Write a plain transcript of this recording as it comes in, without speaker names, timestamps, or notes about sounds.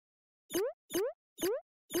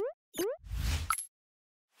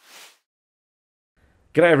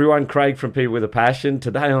G'day everyone, Craig from People with a Passion.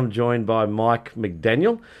 Today I'm joined by Mike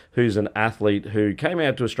McDaniel, who's an athlete who came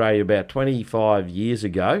out to Australia about 25 years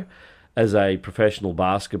ago as a professional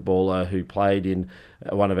basketballer who played in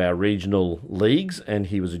one of our regional leagues, and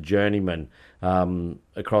he was a journeyman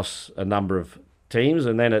across a number of teams.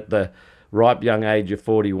 And then at the ripe young age of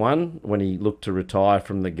 41, when he looked to retire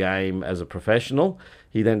from the game as a professional,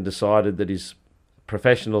 he then decided that his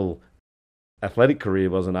professional athletic career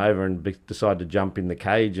wasn't over and decided to jump in the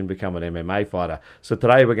cage and become an MMA fighter. So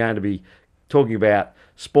today we're going to be talking about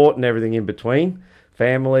sport and everything in between,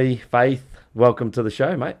 family, faith. Welcome to the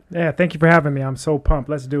show, mate. Yeah, thank you for having me. I'm so pumped.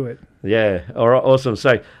 Let's do it. Yeah, all right, awesome.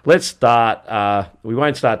 So let's start. We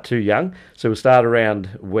won't start too young. So we'll start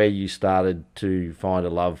around where you started to find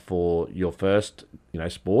a love for your first,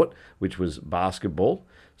 sport, which was basketball.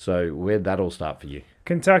 So where'd that all start for you?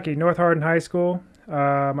 Kentucky, North Hardin High School.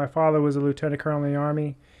 My father was a lieutenant colonel in the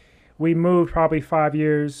Army. We moved probably 5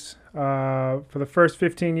 years. For the first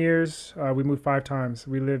 15 years, we moved 5 times.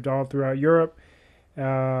 We lived all throughout Europe,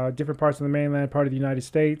 different parts of the mainland, part of the United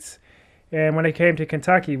States. And when I came to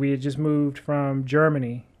Kentucky, we had just moved from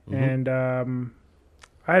Germany. Mm-hmm. And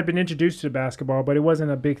I had been introduced to basketball, but it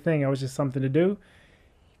wasn't a big thing. It was just something to do.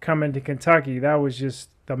 Coming to Kentucky, that was just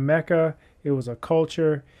the Mecca. It was a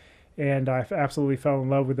culture. And I absolutely fell in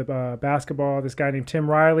love with the basketball. This guy named Tim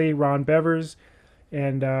Riley, Ron Bevers,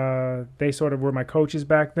 and they sort of were my coaches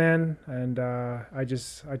back then. And I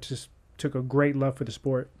just took a great love for the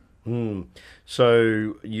sport.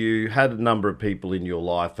 So you had a number of people in your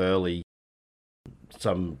life early,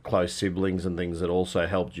 some close siblings and things that also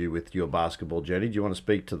helped you with your basketball journey. Do you want to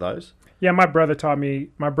speak to those? Yeah, my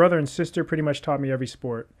brother and sister pretty much taught me every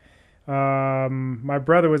sport. My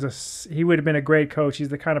brother he would have been a great coach. He's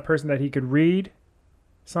the kind of person that he could read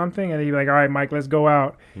something and he'd be like, all right, Mike, let's go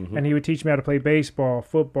out. Mm-hmm. And he would teach me how to play baseball,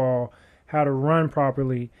 football, how to run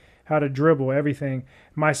properly, how to dribble, everything.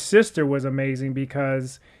 My sister was amazing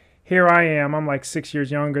because here I am, I'm like 6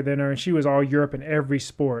 years younger than her, and she was all Europe in every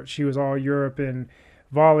sport. She was all Europe in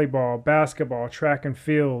volleyball, basketball, track and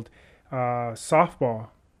field, softball,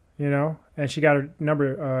 and she got her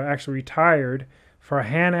number, actually retired for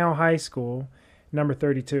Hanau High School, number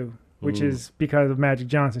 32, which is because of Magic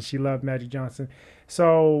Johnson. She loved Magic Johnson.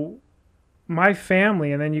 So my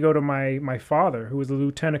family, and then you go to my father, who was a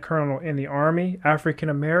lieutenant colonel in the Army,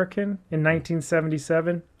 African-American in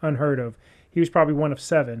 1977, unheard of. He was probably one of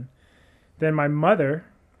 7. Then my mother,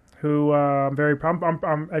 who I'm very proud,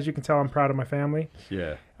 as you can tell, I'm proud of my family.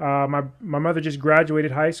 Yeah. My mother just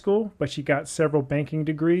graduated high school, but she got several banking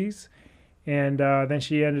degrees. And then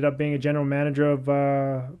she ended up being a general manager of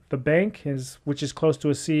the bank, which is close to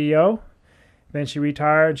a CEO. Then she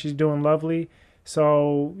retired. She's doing lovely.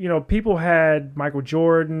 So, people had Michael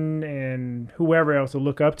Jordan and whoever else to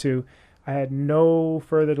look up to. I had no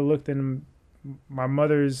further to look than my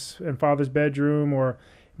mother's and father's bedroom or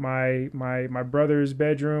my brother's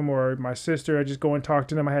bedroom or my sister. I just go and talk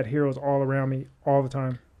to them. I had heroes all around me all the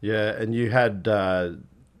time. Yeah, and you had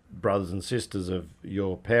brothers and sisters of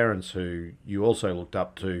your parents who you also looked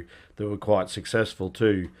up to that were quite successful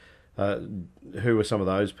too. Who were some of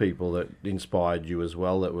those people that inspired you as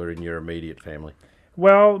well that were in your immediate family?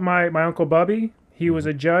 Well, my Uncle Bubby, he was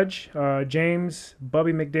a judge, James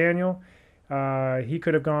Bubby McDaniel. He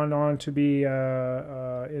could have gone on to be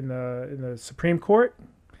in the Supreme Court,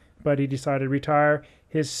 but he decided to retire.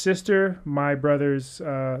 His sister, my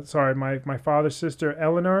father's sister,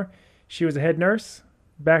 Eleanor, she was a head nurse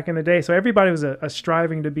back in the day. So everybody was a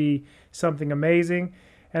striving to be something amazing.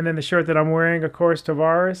 And then the shirt that I'm wearing, of course,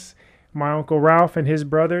 Tavares, my Uncle Ralph and his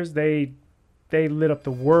brothers, they lit up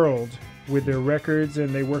the world with their records,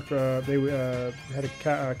 and they had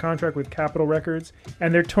a contract with Capitol Records,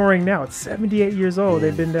 and they're touring now. It's 78 years old.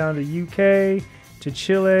 They've been down to UK, to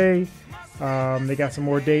Chile. They got some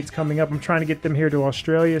more dates coming up. I'm trying to get them here to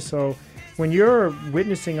Australia. So when you're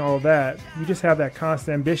witnessing all that, you just have that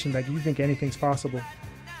constant ambition that you think anything's possible.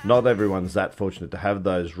 Not everyone's that fortunate to have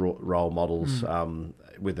those role models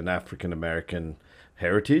with an African-American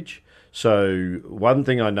heritage. So one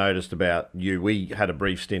thing I noticed about you, we had a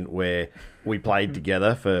brief stint where we played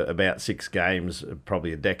together for about 6 games,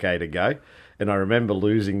 probably a decade ago. And I remember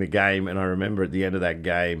losing the game, and I remember at the end of that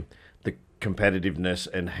game, the competitiveness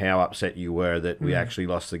and how upset you were that we actually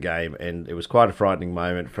lost the game. And it was quite a frightening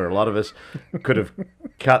moment for a lot of us. Could have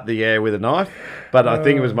cut the air with a knife. But I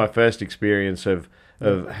think it was my first experience of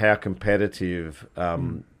how competitive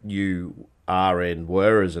you are and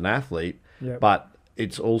were as an athlete. Yep. But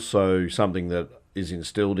it's also something that is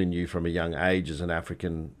instilled in you from a young age as a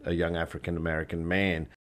young African-American man,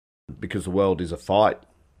 because the world is a fight.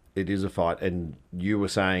 It is a fight. And you were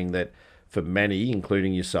saying that for many,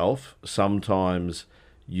 including yourself, sometimes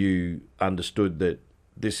you understood that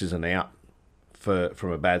this is an out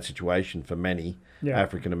from a bad situation for many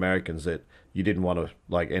African Americans, that you didn't want to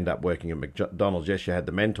like end up working at McDonald's. Yes, you had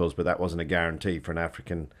the mentors, but that wasn't a guarantee for an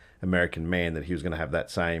African American man that he was going to have that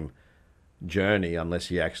same journey unless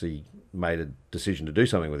he actually made a decision to do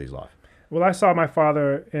something with his life. Well, I saw my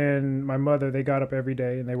father and my mother. They got up every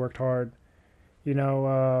day and they worked hard. You know,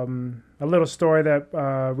 a little story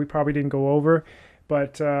that we probably didn't go over,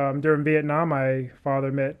 but during Vietnam, my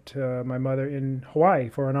father met my mother in Hawaii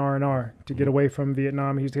for an R&R to get away from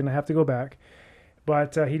Vietnam. He was going to have to go back.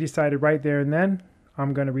 But he decided right there and then,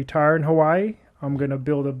 I'm going to retire in Hawaii. I'm going to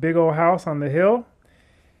build a big old house on the hill.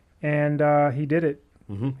 And he did it.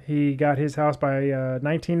 Mm-hmm. He got his house by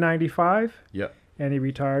 1995. Yep. And he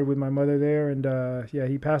retired with my mother there. And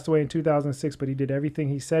he passed away in 2006, but he did everything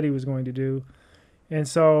he said he was going to do. And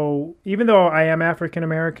so even though I am African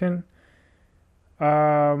American,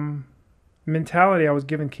 mentality, I was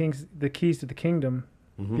given the keys to the kingdom,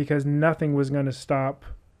 because nothing was going to stop,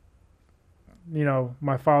 you know,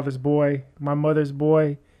 my father's boy, my mother's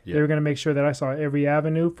boy. Yep. They were going to make sure that I saw every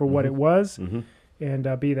avenue for what it was.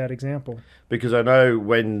 And be that example. Because I know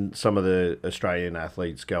when some of the Australian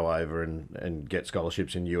athletes go over and get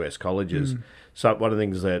scholarships in US colleges, so one of the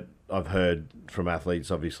things that I've heard from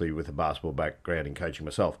athletes, obviously with a basketball background in coaching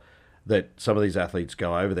myself, that some of these athletes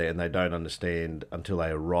go over there and they don't understand until they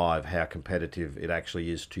arrive how competitive it actually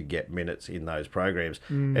is to get minutes in those programs.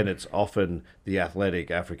 And it's often the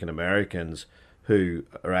athletic African Americans who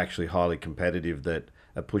are actually highly competitive that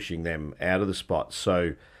are pushing them out of the spot.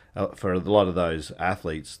 So for a lot of those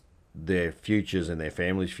athletes, their futures and their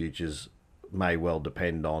families' futures may well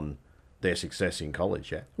depend on their success in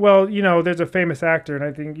college. Yeah. Well, you know, there's a famous actor, and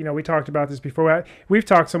I think, you know, we talked about this before. We've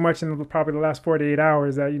talked so much in probably the last 48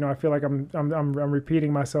 hours that, you know, I feel like I'm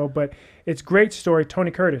repeating myself. But it's a great story.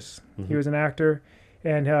 Tony Curtis. He was an actor,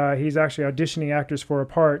 and he's actually auditioning actors for a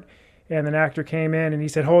part. And an actor came in and he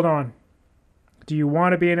said, "Hold on. Do you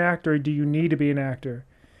want to be an actor, or do you need to be an actor?"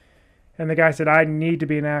 And the guy said, "I need to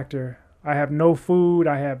be an actor. I have no food.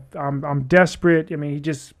 I'm desperate." I mean, he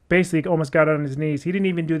just basically almost got on his knees. He didn't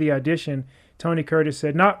even do the audition. Tony Curtis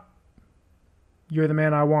said, "No, you're the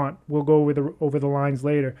man I want. We'll go over the lines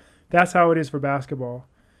later." That's how it is for basketball.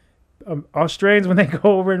 Australians, when they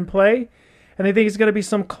go over and play, and they think it's going to be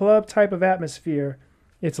some club type of atmosphere,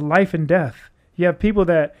 it's life and death. You have people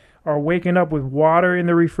that are waking up with water in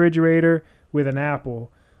the refrigerator with an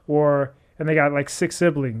apple, and they got like 6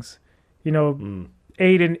 siblings. You know,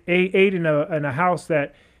 eight in a house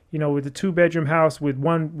that, you know, with a 2-bedroom house with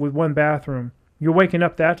one bathroom. You're waking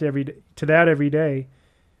up to that every day.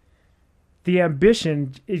 The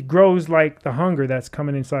ambition, it grows like the hunger that's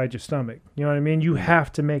coming inside your stomach. You know what I mean? You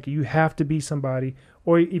have to make it. You have to be somebody.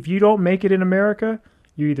 Or if you don't make it in America,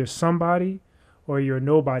 you're either somebody or you're a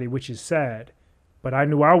nobody, which is sad. But I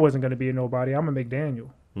knew I wasn't going to be a nobody. I'm a McDaniel.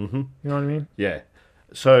 You know what I mean? Yeah.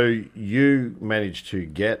 So you managed to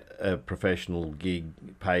get a professional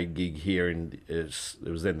paid gig here it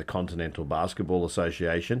was then the Continental Basketball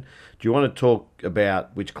Association. Do you want to talk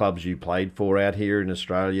about which clubs you played for out here in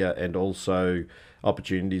Australia, and also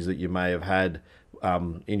opportunities that you may have had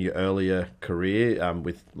in your earlier career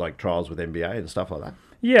with like trials with NBA and stuff like that?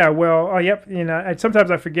 Yeah, well, yep. You know,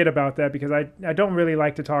 sometimes I forget about that because I don't really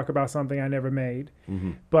like to talk about something I never made,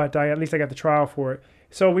 but at least I got the trial for it.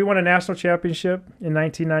 So we won a national championship in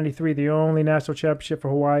 1993, the only national championship for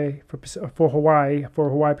Hawaii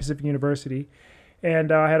Pacific University.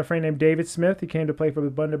 And I had a friend named David Smith. He came to play for the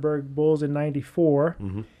Bundaberg Bulls in 94.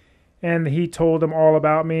 And he told them all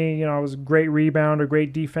about me. You know, I was a great rebounder,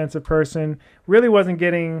 great defensive person. Really wasn't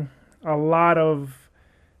getting a lot of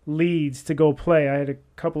leads to go play. I had a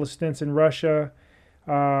couple of stints in Russia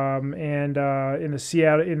and in the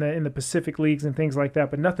Seattle, in the Pacific leagues and things like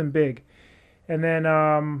that, but nothing big. And then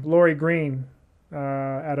Laurie Green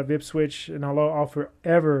out of Ipswich, and I'll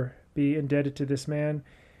forever be indebted to this man.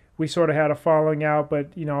 We sort of had a falling out,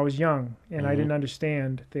 but, you know, I was young and I didn't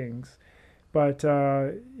understand things. But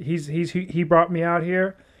he brought me out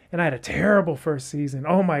here, and I had a terrible first season.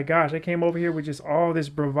 Oh, my gosh. I came over here with just all this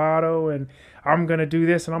bravado, and I'm going to do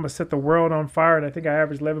this, and I'm going to set the world on fire. And I think I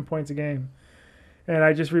averaged 11 points a game. And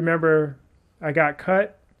I just remember I got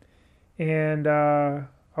cut, and I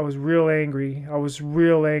was real angry.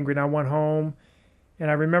 And I went home, and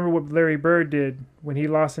I remember what Larry Bird did when he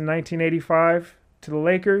lost in 1985 to the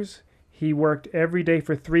Lakers. He worked every day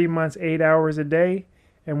for 3 months, 8 hours a day.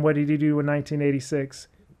 And what did he do in 1986?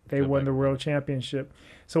 They won the world championship.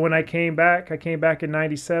 So when I came back in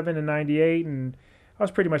 97 and 98, and I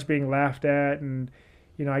was pretty much being laughed at. And,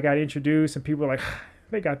 you know, I got introduced, and people were like,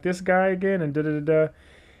 they got this guy again, and da da da da.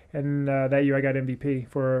 And that year I got MVP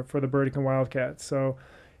for the Burlington Wildcats. So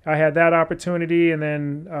I had that opportunity, and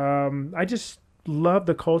then I just love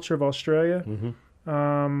the culture of Australia.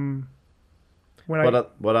 Mm-hmm.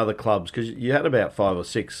 What other clubs? Because you had about 5 or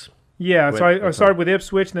 6. Yeah, so I started with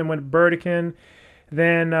Ipswich, and then went to Burdekin.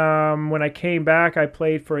 Then when I came back, I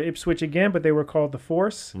played for Ipswich again, but they were called the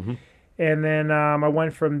Force. Mm-hmm. And then I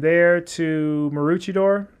went from there to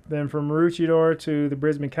Maroochydore, then from Maroochydore to the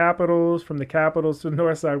Brisbane Capitals, from the Capitals to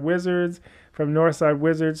Northside Wizards, from Northside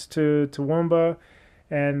Wizards to Toowoomba,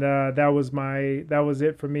 and that was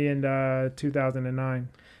it for me in 2009.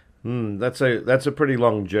 That's a pretty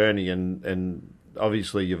long journey, and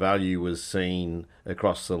obviously your value was seen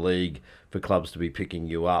across the league for clubs to be picking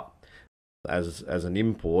you up as an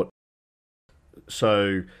import.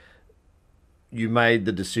 So you made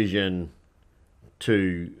the decision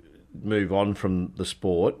to move on from the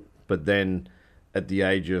sport, but then at the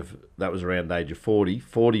that was around the age of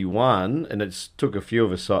 41, and it took a few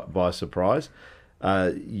of us by surprise,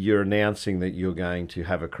 you're announcing that you're going to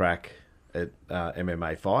have a crack at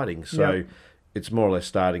MMA fighting. So yep. It's more or less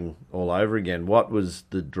starting all over again. What was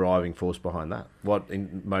the driving force behind that? What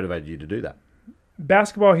motivated you to do that?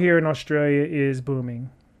 Basketball here in Australia is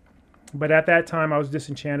booming. But at that time, I was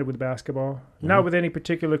disenchanted with basketball. Mm-hmm. Not with any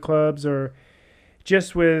particular clubs, or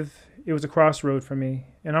just with, it was a crossroad for me.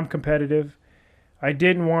 And I'm competitive. I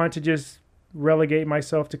didn't want to just relegate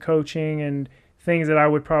myself to coaching and things that I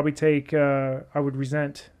would probably I would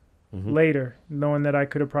resent mm-hmm. later, knowing that I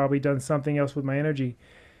could have probably done something else with my energy.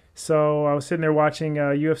 So I was sitting there watching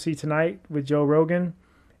UFC Tonight with Joe Rogan,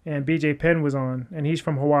 and BJ Penn was on, and he's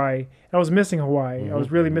from Hawaii. I was missing Hawaii. Mm-hmm. I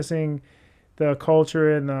was really missing the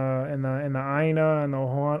culture and the Aina and the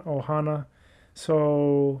Ohana.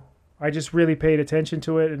 So I just really paid attention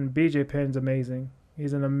to it, and BJ Penn's amazing.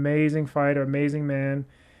 He's an amazing fighter, amazing man.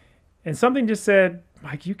 And something just said,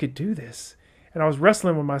 Mike, you could do this. And I was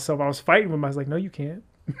wrestling with myself. I was fighting with myself. I was like, no, you can't.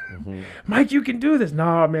 Mm-hmm. Mike, you can do this.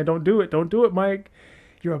 Nah, man, don't do it. Don't do it, Mike.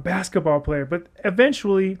 You're a basketball player. But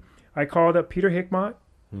eventually, I called up Peter Hickmott.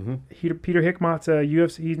 Mm-hmm. Peter Hickmott's a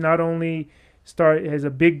UFC. He's not only has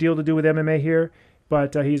a big deal to do with MMA here,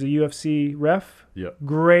 but he's a UFC ref. Yep.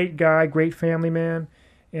 Great guy, great family man.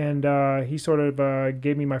 And he sort of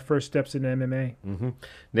gave me my first steps into MMA. Mm-hmm.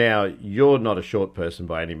 Now, you're not a short person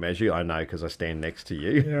by any measure. I know because I stand next to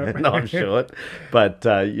you, yeah. and I'm short. But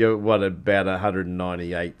you're, about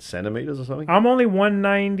 198 centimetres or something? I'm only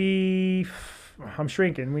 190. I'm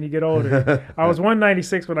shrinking when you get older. I was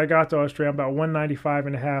 196 when I got to Australia. I'm about 195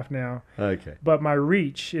 and a half now. Okay. But my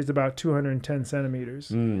reach is about 210 centimeters.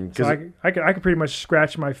 So I could pretty much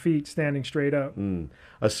scratch my feet standing straight up.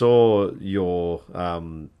 I saw your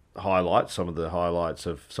highlights, some of the highlights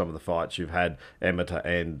of some of the fights you've had, amateur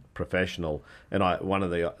and professional. And one of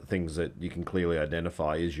the things that you can clearly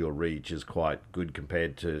identify is your reach is quite good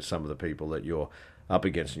compared to some of the people that you're up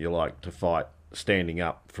against, and you like to fight standing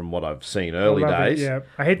up from what I've seen early days. Yeah,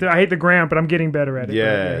 I hate the ground, but I'm getting better at it.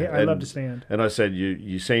 Yeah, I love to stand. And I said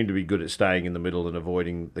you seem to be good at staying in the middle and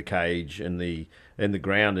avoiding the cage and the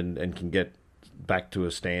ground, and can get back to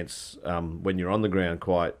a stance when you're on the ground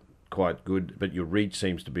quite good. But your reach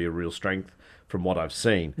seems to be a real strength from what I've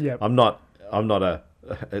seen. Yeah, I'm not don't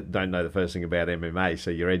know the first thing about MMA, so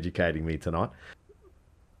you're educating me tonight.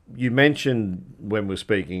 You mentioned when we were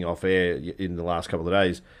speaking off air in the last couple of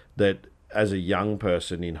days that as a young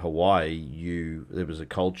person in Hawaii, there was a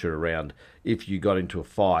culture around if you got into a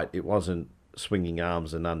fight, it wasn't swinging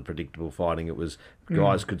arms and unpredictable fighting. It was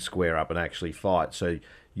guys could square up and actually fight. So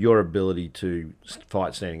your ability to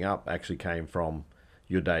fight standing up actually came from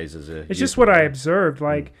your days as a... It's just what I observed.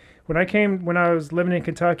 Like when I was living in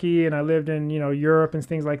Kentucky and I lived in, Europe and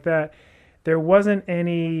things like that, there wasn't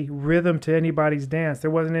any rhythm to anybody's dance. There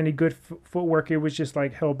wasn't any good footwork. It was just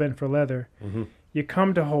like hell bent for leather. Mm-hmm. You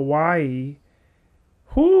come to Hawaii,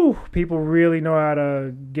 people really know how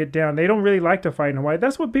to get down. They don't really like to fight in Hawaii.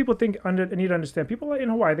 That's what people need to understand. People in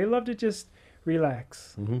Hawaii, they love to just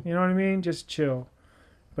relax. Mm-hmm. You know what I mean? Just chill.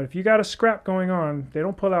 But if you got a scrap going on, they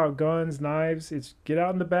don't pull out guns, knives. It's get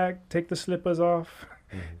out in the back, take the slippers off,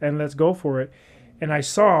 and let's go for it. And I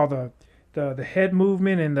saw the head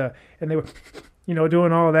movement and they were,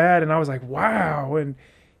 doing all that, and I was like, wow. And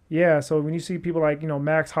yeah, so when you see people like,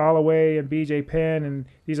 Max Holloway and BJ Penn, and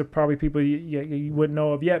these are probably people you wouldn't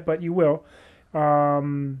know of yet, but you will.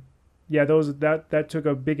 That took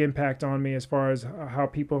a big impact on me as far as how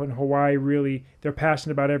people in Hawaii really, they're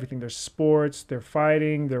passionate about everything. Their sports, their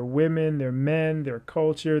fighting, their women, their men, their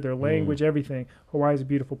culture, their language, everything. Hawaii is a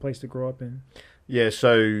beautiful place to grow up in. Yeah,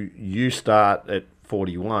 so you start at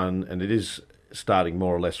 41, and it is starting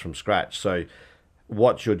more or less from scratch. So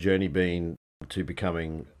what's your journey been to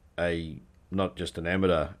becoming not just an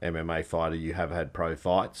amateur MMA fighter? You have had pro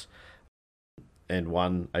fights and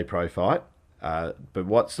won a pro fight. But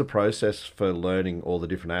what's the process for learning all the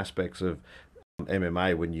different aspects of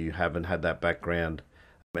MMA when you haven't had that background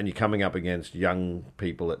and you're coming up against young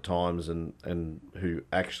people at times and who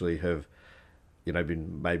actually have,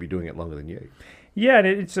 been maybe doing it longer than you? Yeah, and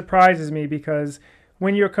it surprises me because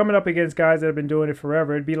when you're coming up against guys that have been doing it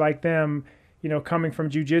forever, it'd be like them, coming from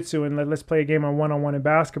jiu-jitsu and let's play a game on one-on-one in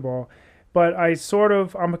basketball. But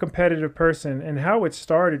I'm a competitive person, and how it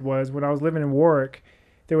started was when I was living in Warwick,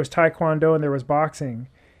 there was Taekwondo and there was boxing.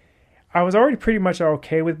 I was already pretty much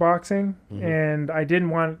okay with boxing, and I didn't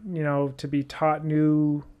want, to be taught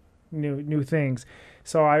new things.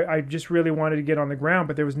 So I just really wanted to get on the ground,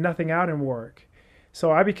 but there was nothing out in Warwick.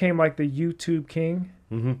 So I became like the YouTube king.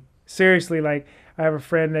 Mm-hmm. Seriously, like I have a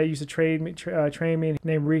friend that used to train me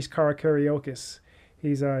named Reese Karakariokis.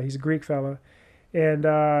 He's a Greek fella. And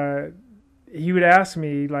he would ask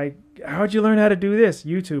me, like, how'd you learn how to do this?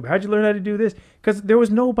 YouTube. How'd you learn how to do this? Because there was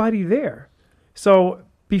nobody there. So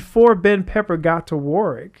before Ben Pepper got to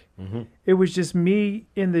Warwick, it was just me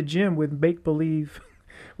in the gym with make-believe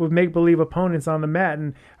opponents on the mat.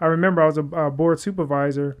 And I remember I was a board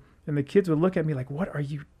supervisor, and the kids would look at me like, what are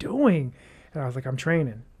you doing? And I was like, I'm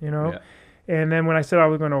training, Yeah. And then when I said I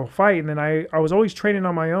was going to fight, and then I was always training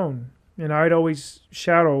on my own. And I'd always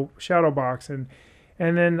shadow box. And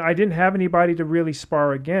then I didn't have anybody to really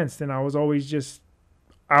spar against, and I was always just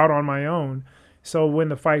out on my own. So when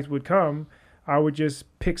the fights would come, I would just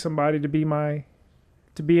pick somebody to be in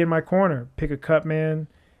my corner, pick a cut man.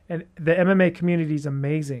 And the MMA community is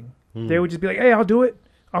amazing. They would just be like, hey, I'll do it.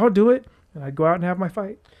 And I'd go out and have my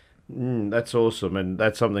fight. That's awesome. And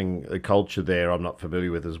that's something, the culture there, I'm not familiar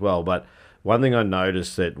with as well. But one thing I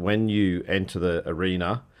noticed that when you enter the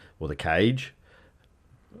arena or the cage,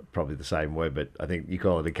 probably the same word, but I think you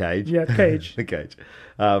call it a cage. Yeah, cage. The cage.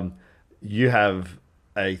 You have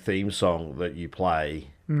a theme song that you play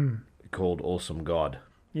called Awesome God.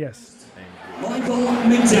 Yes. Michael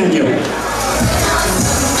McDaniel.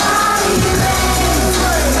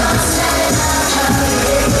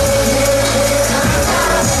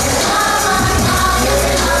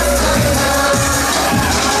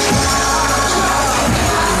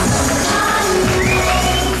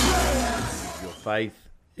 Your faith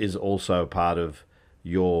is also a part of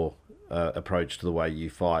your approach to the way you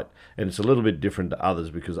fight, and it's a little bit different to others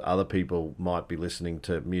because other people might be listening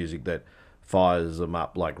to music that fires them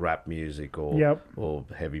up, like rap music or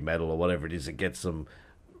heavy metal or whatever it is that gets them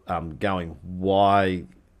going. Why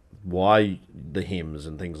the hymns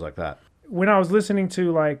and things like that? When I was listening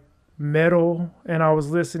to like metal and I was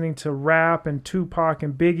listening to rap and Tupac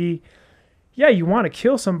and Biggie, yeah, you want to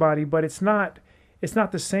kill somebody, but it's not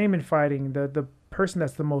the same in fighting. The person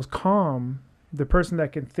that's the most calm, the person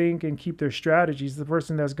that can think and keep their strategies, the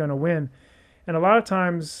person that's going to win. And a lot of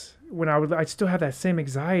times when I'd still have that same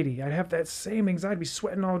anxiety. I'd have that same anxiety, be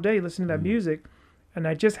sweating all day listening to that music. And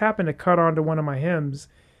I just happened to cut onto one of my hymns.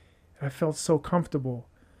 And I felt so comfortable.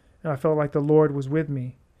 And I felt like the Lord was with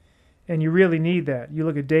me. And you really need that. You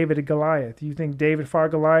look at David and Goliath. You think David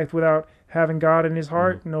fought Goliath without having God in his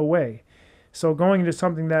heart? No way. So going into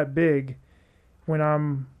something that big, when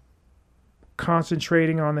I'm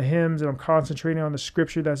concentrating on the hymns and I'm concentrating on the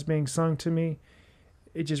scripture that's being sung to me,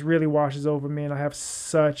 it just really washes over me, and I have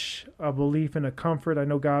such a belief and a comfort. I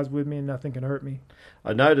know God's with me and nothing can hurt me.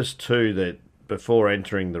 I noticed too that before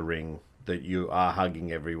entering the ring that you are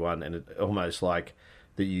hugging everyone, and it almost like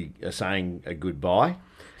that you are saying a goodbye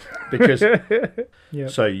because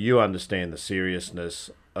so you understand the seriousness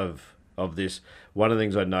of this. One of the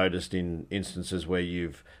things I noticed in instances where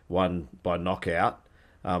you've won by knockout,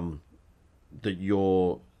 that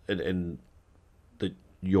your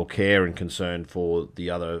care and concern for the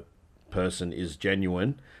other person is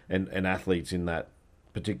genuine, and athletes in that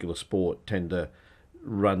particular sport tend to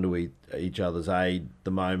run to each other's aid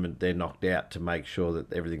the moment they're knocked out to make sure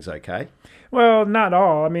that everything's okay. Well, not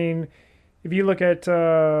all. I mean, if you look at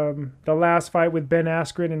the last fight with Ben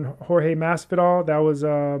Askren and Jorge Masvidal, that was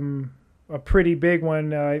a pretty big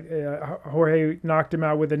one. Jorge knocked him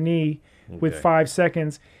out with a knee with 5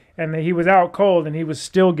 seconds. And he was out cold, and he was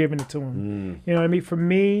still giving it to him. You know what I mean? For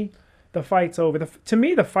me, the fight's over. To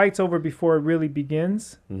me, the fight's over before it really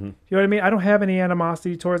begins. You know what I mean? I don't have any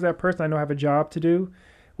animosity towards that person. I know I have a job to do.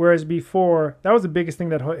 Whereas before, that was the biggest thing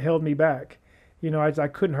that held me back. You know, I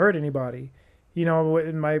couldn't hurt anybody. You know,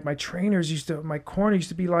 and my trainers my corner used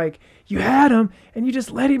to be like, you had him, and you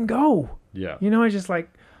just let him go. Yeah. You know, I just like,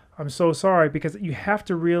 I'm so sorry, because you have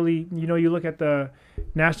to really, you look at the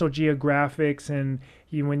National Geographics, and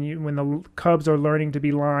when the cubs are learning to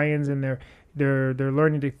be lions, and they're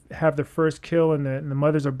learning to have their first kill, and the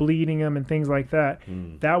mothers are bleeding them and things like that.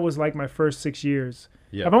 That was like my first 6 years.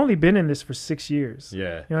 Yeah. I've only been in this for 6 years.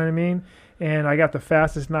 Yeah. You know what I mean? And I got the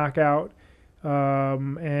fastest knockout.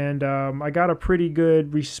 I got a pretty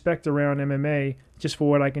good respect around MMA just for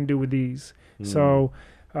what I can do with these. So,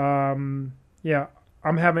 yeah,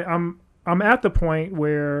 I'm at the point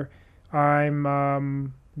where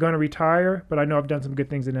I'm going to retire, but I know I've done some good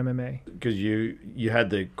things in MMA. Because you had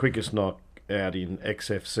the quickest knockout in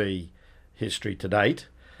XFC history to date.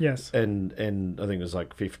 Yes. And I think it was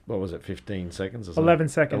like 15 seconds or something? 11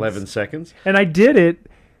 seconds. 11 seconds. And I did it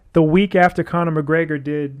the week after Conor McGregor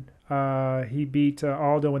did. He beat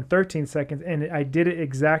Aldo in 13 seconds, and I did it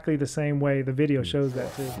exactly the same way. The video shows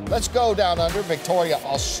that too. Let's go down under Victoria,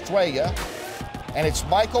 Australia, and it's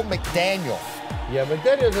Michael McDaniel. Yeah, but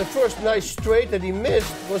then the first nice straight that he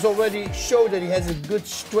missed was already showed that he has a good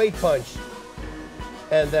straight punch.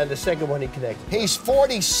 And then the second one he connected. He's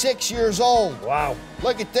 46 years old. Wow.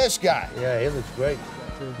 Look at this guy. Yeah, he looks great.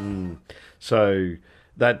 So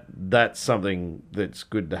that's something that's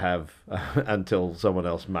good to have until someone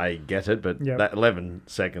else may get it. But that 11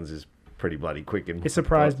 seconds is pretty bloody quick. It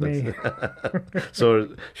surprised me.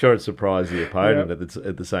 So sure, it surprised the opponent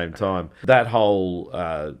at the same time. That whole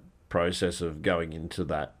process of going into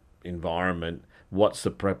that environment, what's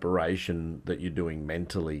the preparation that you're doing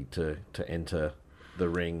mentally to enter the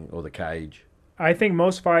ring or the cage? I think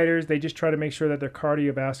most fighters, they just try to make sure that they're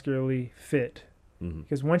cardiovascularly fit.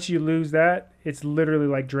 Because once you lose that, it's literally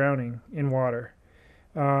like drowning in water.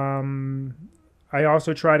 I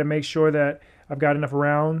also try to make sure that I've got enough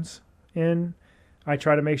rounds in. I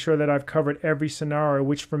try to make sure that I've covered every scenario,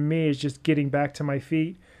 which for me is just getting back to my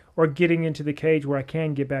feet or getting into the cage where I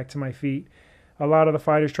can get back to my feet. A lot of the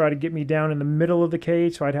fighters try to get me down in the middle of the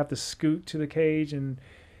cage, so I'd have to scoot to the cage and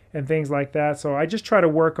things like that. So I just try to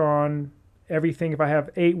work on everything. If I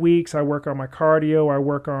have 8 weeks, I work on my cardio, I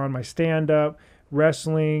work on my stand-up,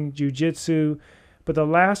 wrestling, jiu-jitsu. But the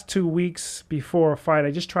last 2 weeks before a fight,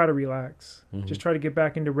 I just try to relax. Just try to get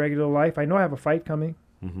back into regular life. I know I have a fight coming,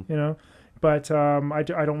 but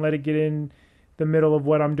I don't let it get in the middle of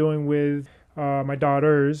what I'm doing with my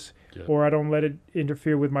daughters, or I don't let it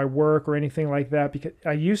interfere with my work or anything like that, because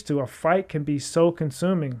I used to. A fight can be so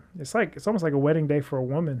consuming. It's almost like a wedding day for a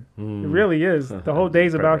woman. It really is. The whole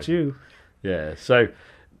day's about you. Yeah. So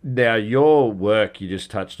now your work, you just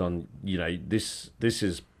touched on, this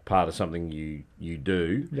is part of something you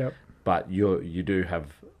do. Yep. But you do have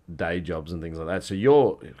day jobs and things like that. So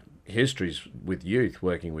your history's with youth,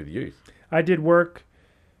 working with youth. I did work,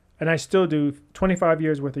 and I still do 25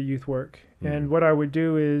 years worth of youth work. And what I would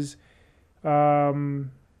do is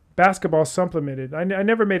basketball supplemented. I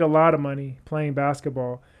never made a lot of money playing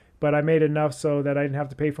basketball, but I made enough so that I didn't have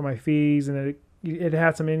to pay for my fees, and that it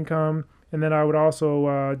had some income. And then I would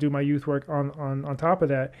also do my youth work on top of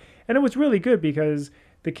that. And it was really good because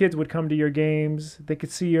the kids would come to your games. They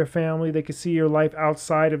could see your family. They could see your life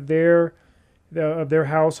outside of their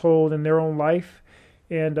household and their own life.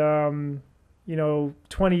 And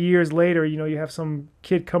 20 years later, you have some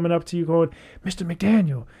kid coming up to you going, "Mr.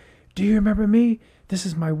 McDaniel, do you remember me? This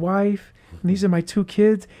is my wife, and these are my 2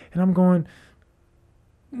 kids." And I'm going,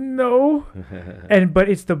 "No." But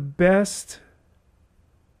it's the best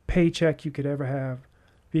paycheck you could ever have,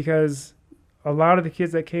 because a lot of the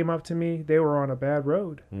kids that came up to me, they were on a bad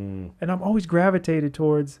road. And I'm always gravitated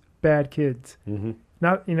towards bad kids.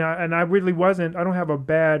 Not, and I really wasn't. I don't have a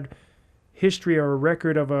bad history or a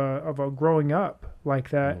record of a growing up like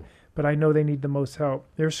that, but I know they need the most help.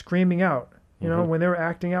 They're screaming out, when they're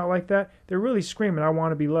acting out like that, they're really screaming, "I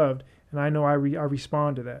want to be loved," and I know I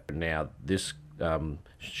respond to that. Now, this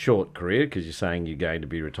short career, because you're saying you're going to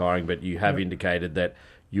be retiring, but you have indicated that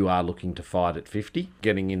you are looking to fight at 50,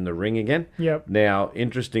 getting in the ring again. Yep. Now,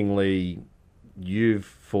 interestingly, you've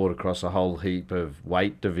fought across a whole heap of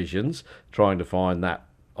weight divisions, trying to find that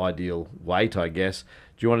ideal weight, I guess.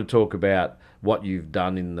 Do you want to talk about what you've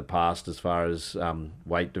done in the past as far as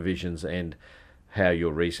weight divisions, and how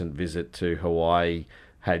your recent visit to Hawaii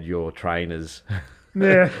had your trainers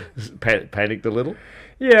panicked a little?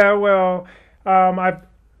 Yeah, well,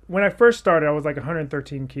 when I first started, I was like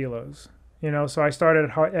 113 kilos, so I started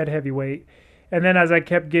at heavyweight. And then as I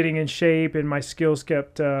kept getting in shape and my skills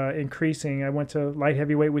kept increasing, I went to light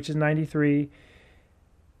heavyweight, which is 93.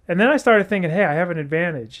 And then I started thinking, hey, I have an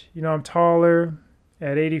advantage. I'm taller.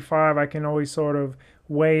 At 85, I can always sort of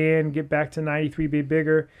weigh in, get back to 93, be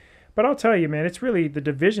bigger. But I'll tell you, man, it's really, the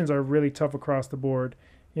divisions are really tough across the board.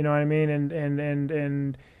 You know what I mean?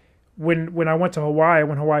 And when I went to Hawaii, I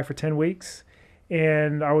went to Hawaii for 10 weeks.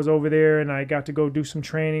 And I was over there, and I got to go do some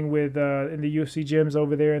training with in the UFC gyms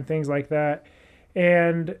over there and things like that.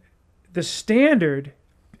 And the standard,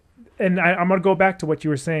 and I'm going to go back to what you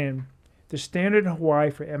were saying. The standard in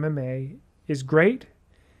Hawaii for MMA is great,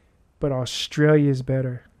 but Australia is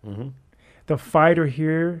better. Mm-hmm. The fighter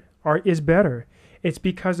here is better. It's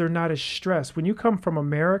because they're not as stressed. When you come from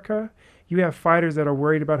America, you have fighters that are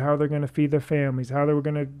worried about how they're going to feed their families, how they're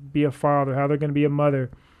going to be a father, how they're going to be a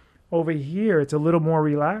mother. Over here, it's a little more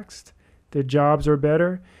relaxed. The jobs are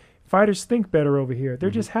better. Fighters think better over here. They're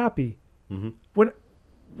just happy. Mm-hmm.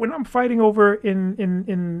 When I'm fighting over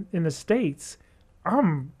in the States,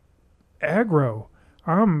 I'm aggro.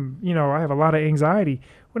 I have a lot of anxiety.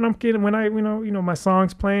 When my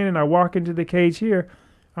song's playing and I walk into the cage here,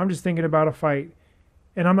 I'm just thinking about a fight.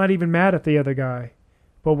 And I'm not even mad at the other guy.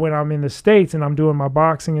 But when I'm in the States and I'm doing my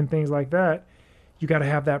boxing and things like that, you got to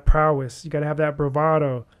have that prowess. You got to have that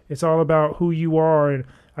bravado. It's all about who you are, and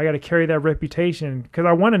I got to carry that reputation because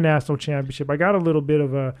I won a national championship. I got a little bit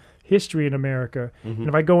of a history in America. Mm-hmm. And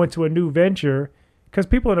if I go into a new venture, because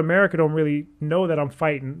people in America don't really know that I'm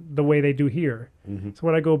fighting the way they do here. Mm-hmm. So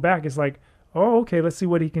when I go back, it's like, oh, okay, let's see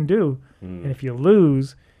what he can do. And if you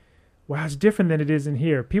lose, wow, it's different than it is in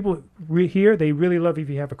here. People here, they really love if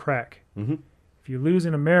you have a crack. Mm-hmm. If you lose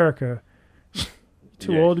in America,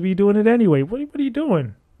 too old to be doing it anyway. What are you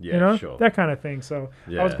doing? Yeah, sure. That kind of thing. So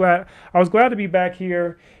Yeah. I was glad to be back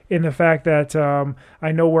here in the fact that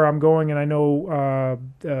I know where I'm going and I know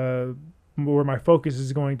where my focus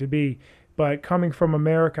is going to be. But coming from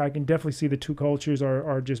America, I can definitely see the two cultures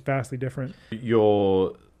are just vastly different.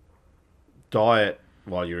 Your diet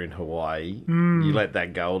while you're in Hawaii, you let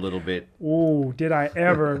that go a little bit. Ooh, did I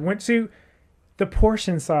ever? Went to the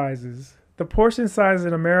portion sizes. The portion size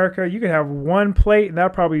in America, you could have one plate and that'll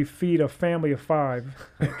probably feed a family of 5.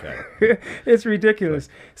 Okay. It's ridiculous.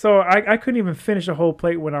 So I couldn't even finish a whole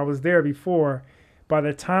plate when I was there before. By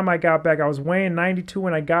the time I got back, I was weighing 92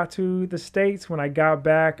 when I got to the States. When I got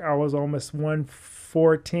back, I was almost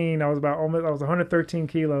 114. I was 113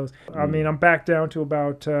 kilos. I mean, I'm back down to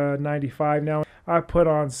about 95 now. I put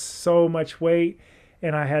on so much weight.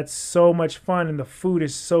 And I had so much fun, and the food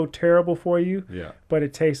is so terrible for you, but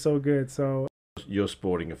it tastes so good. So you're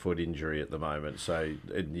sporting a foot injury at the moment, so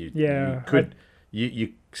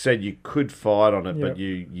you said you could fight on it, but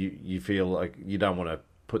you feel like you don't want to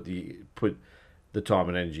put the time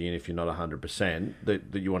and energy in if you're not 100%. That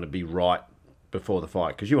you want to be right before the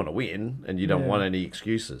fight because you want to win and you don't want any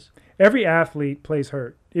excuses. Every athlete plays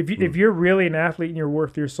hurt. If you're really an athlete and you're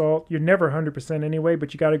worth your salt, you're never 100% anyway.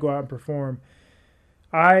 But you got to go out and perform.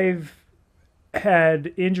 I've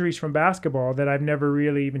had injuries from basketball that I've never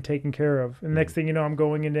really even taken care of. And next thing you know, I'm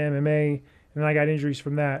going into MMA, and I got injuries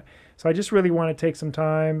from that. So I just really want to take some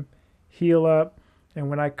time, heal up, and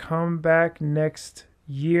when I come back next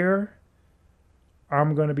year,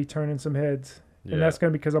 I'm going to be turning some heads. Yeah. And that's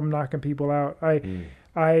going to be because I'm knocking people out.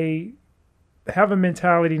 I have a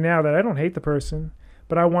mentality now that I don't hate the person,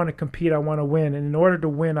 but I want to compete, I want to win. And in order to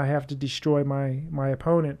win, I have to destroy my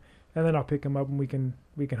opponent. And then I'll pick him up and we can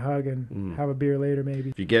hug and have a beer later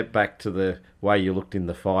maybe. If you get back to the way you looked in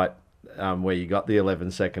the fight, where you got the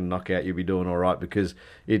 11-second knockout, you'll be doing all right because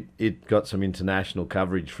it got some international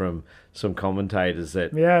coverage from some commentators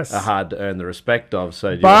that are hard to earn the respect of.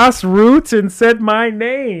 So Bas Rutten said my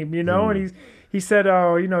name, and he said,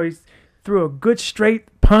 he threw a good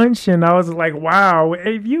straight punch, and I was like, wow,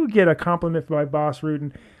 if you get a compliment by Bas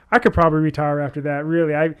Rutten, I could probably retire after that.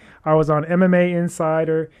 Really, I was on MMA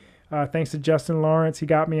Insider. Thanks to Justin Lawrence, he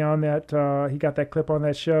got me on that. He got that clip on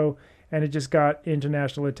that show, and it just got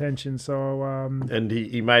international attention. So, and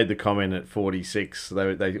he made the comment at 46.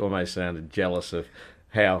 They almost sounded jealous of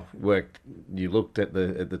how worked you looked at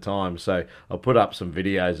the time. So I'll put up some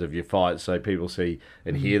videos of your fight so people see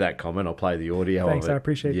and hear that comment. I'll play the audio. Thanks, of it. I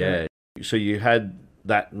appreciate that. Yeah. So you had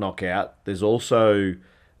that knockout. There's also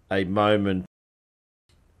a moment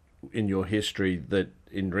in your history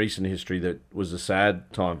in recent history that was a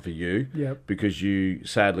sad time for you because you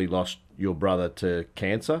sadly lost your brother to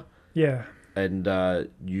cancer. Yeah. And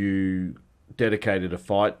you dedicated a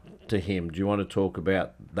fight to him. Do you want to talk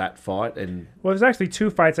about that fight? Well, there's actually 2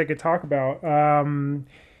 fights I could talk about.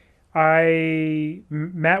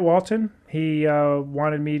 Matt Walton, he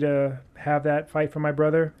wanted me to have that fight for my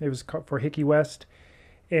brother. It was for Hickey West.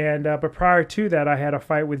 And but prior to that, I had a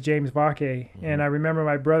fight with James Vake. And I remember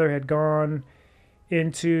my brother had gone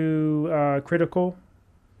into critical,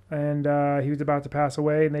 and he was about to pass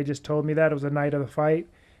away, and they just told me that. It was the night of the fight.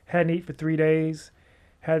 Hadn't eaten for 3 days,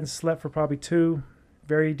 hadn't slept for probably 2,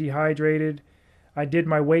 very dehydrated. I did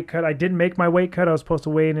my weight cut. I didn't make my weight cut. I was supposed to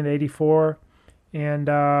weigh in at 84, and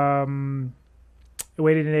I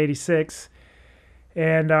weighed in at 86,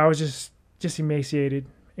 and I was just emaciated.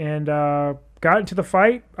 And got into the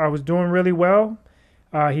fight. I was doing really well.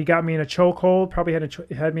 He got me in a chokehold. Probably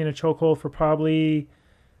had me in a chokehold for probably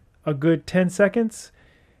a good 10 seconds.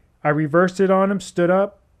 I reversed it on him, stood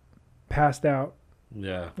up, passed out.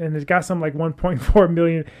 Yeah. And it got something like 1.4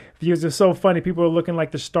 million views. It's so funny. People were looking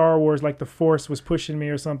like the Star Wars, like the Force was pushing me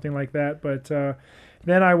or something like that. But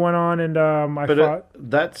then I went on and I fought.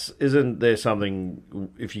 Isn't there something,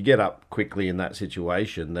 if you get up quickly in that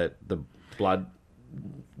situation, that the blood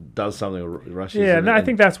does something, rushes? Yeah, and I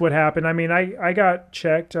think that's what happened. I mean, I got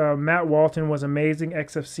checked. Matt Walton was amazing.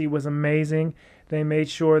 XFC was amazing. They made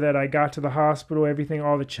sure that I got to the hospital, everything,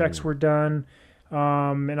 all the checks were done.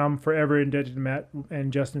 And I'm forever indebted to Matt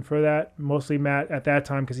and Justin for that. Mostly Matt at that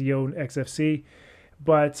time because he owned XFC.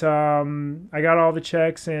 But I got all the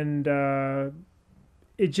checks, and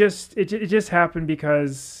it just happened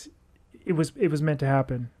because it was meant to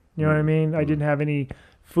happen. You know what I mean? I didn't have any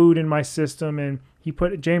food in my system, and he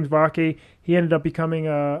put James Vake. He ended up becoming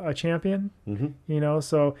a champion. You know,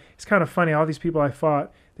 so it's kind of funny. All these people I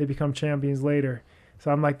fought, they become champions later.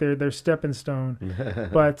 So I'm like their stepping stone.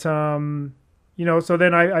 But you know, so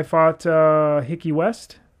then I fought Hickey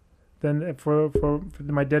West, then for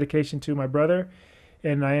my dedication to my brother,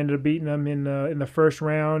 and I ended up beating him in the first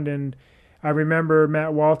round. And I remember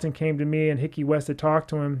Matt Walton came to me, and Hickey West had talked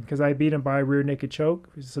to him because I beat him by a rear naked choke,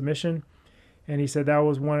 submission, and he said that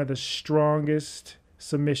was one of the strongest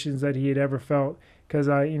submissions that he had ever felt because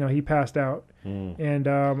he passed out, and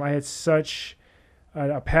I had such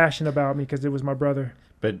a passion about me because it was my brother.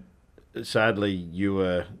 But sadly, you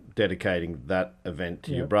were dedicating that event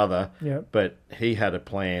to your brother, but he had a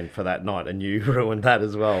plan for that night, and you ruined that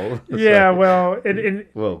as well. Yeah, so,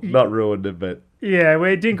 well, not ruined it, but yeah,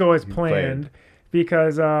 well, it didn't go as planned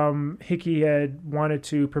because Hickey had wanted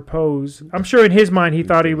to propose. I'm sure in his mind he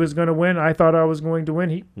thought he was going to win. I thought I was going to win.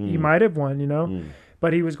 He might have won, you know,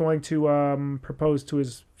 but he was going to propose to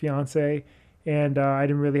his fiancée. And I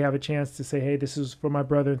didn't really have a chance to say, hey, this is for my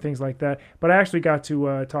brother and things like that. But I actually got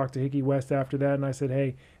to talk to Hickey West after that, and I said,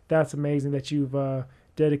 hey, that's amazing that you've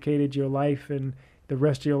dedicated your life and the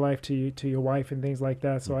rest of your life to your wife and things like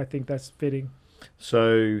that. So I think that's fitting.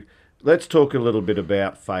 So let's talk a little bit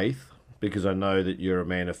about faith, because I know that you're a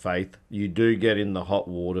man of faith. You do get in the hot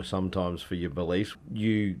water sometimes for your beliefs.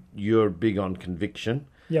 You're big on conviction.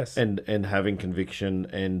 Yes. And having conviction,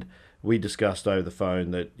 and we discussed over the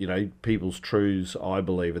phone that, you know, people's truths, I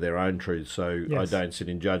believe, are their own truths. So yes. I don't sit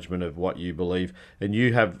in judgment of what you believe. And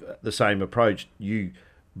you have the same approach. You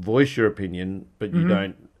voice your opinion, but you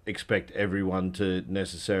don't expect everyone to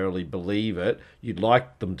necessarily believe it. You'd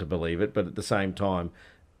like them to believe it, but at the same time,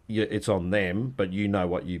 it's on them, but you know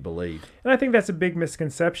what you believe. And I think that's a big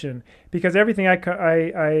misconception because everything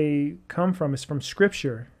I come from is from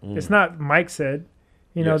Scripture. It's not Mike said.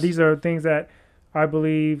 You know, these are things that I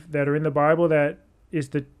believe that are in the Bible that is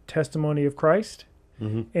the testimony of Christ,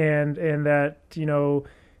 and that, you know,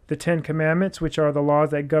 the 10 Commandments, which are the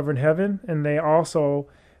laws that govern heaven, and they also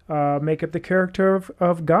make up the character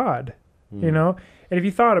of God, you know. And if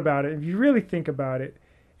you thought about it, if you really think about it,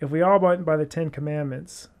 if we all went by the 10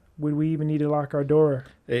 Commandments, would we even need to lock our door?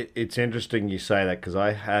 It's interesting you say that because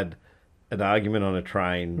I had an argument on a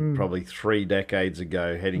train probably 3 decades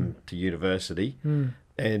ago heading to university,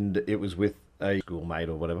 and it was with a schoolmate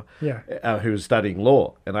or whatever, who was studying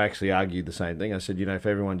law, and I actually argued the same thing. I said, you know, if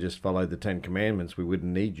everyone just followed the 10 Commandments, we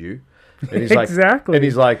wouldn't need you. And he's exactly. And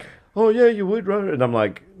he's like, oh yeah, you would, right? And I'm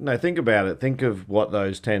like, no, think about it. Think of what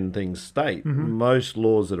those 10 things state. Most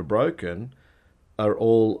laws that are broken are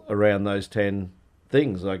all around those 10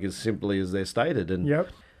 things, like as simply as they're stated. And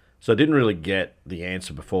so I didn't really get the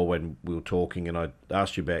answer before when we were talking, and I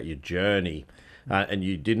asked you about your journey. And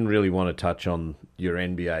you didn't really want to touch on your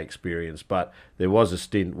NBA experience, but there was a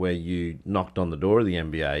stint where you knocked on the door of the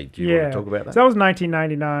NBA. Do you want to talk about that? So that was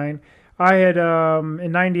 1999. I had,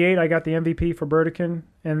 in 98, I got the MVP for Burdekin,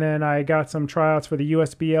 and then I got some tryouts for the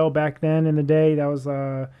USBL back then in the day. That was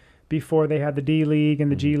before they had the D League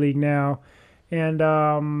and the G League now. And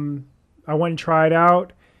I went and tried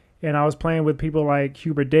out, and I was playing with people like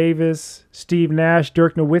Hubert Davis, Steve Nash,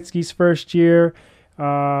 Dirk Nowitzki's first year.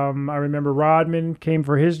 I remember Rodman came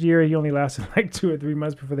for his year. He only lasted like 2 or 3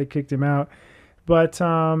 months before they kicked him out. But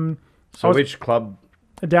so which club?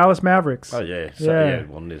 Dallas Mavericks. Oh yeah, so,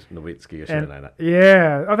 one is Nowitzki. I should have known that.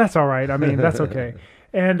 Yeah, oh that's all right. I mean that's okay.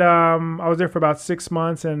 And I was there for about 6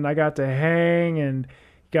 months, and I got to hang and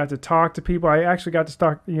got to talk to people. I actually got to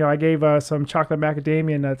talk, I gave some chocolate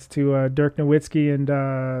macadamia nuts to Dirk Nowitzki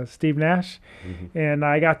and Steve Nash. And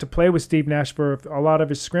I got to play with Steve Nash for a lot of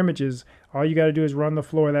his scrimmages. All you got to do is run the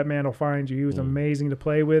floor. That man will find you. He was amazing to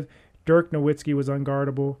play with. Dirk Nowitzki was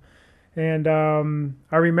unguardable. And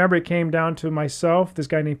I remember it came down to myself, this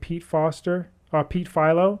guy named Pete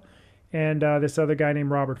Philo, and this other guy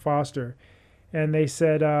named Robert Foster. And they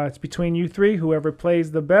said, it's between you three. Whoever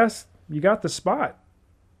plays the best, you got the spot.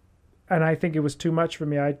 And I think it was too much for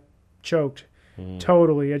me. I choked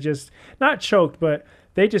totally. I just, not choked, but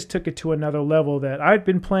they just took it to another level that I'd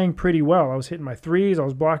been playing pretty well. I was hitting my threes. I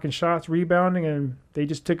was blocking shots, rebounding, and they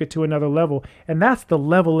just took it to another level. And that's the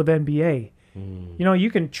level of NBA.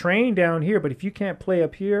 You can train down here, but if you can't play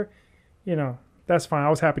up here, that's fine. I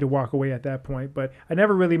was happy to walk away at that point, but I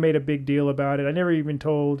never really made a big deal about it. I never even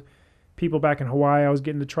told people back in Hawaii I was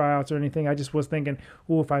getting the tryouts or anything. I just was thinking,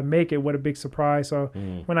 if I make it, what a big surprise. So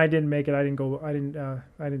when I didn't make it, I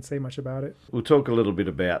didn't say much about it. We'll talk a little bit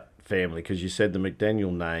about family, because you said the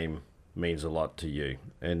McDaniel name means a lot to you,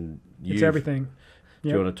 and it's everything. Do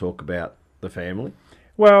you want to talk about the family?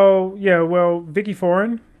 Well, Vicky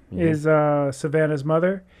Foran is Savannah's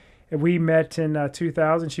mother. And we met in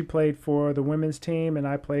 2000. She played for the women's team, and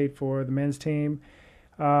I played for the men's team.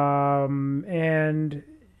 And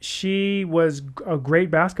she was a great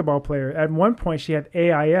basketball player. At one point, she had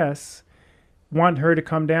AIS want her to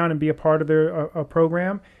come down and be a part of their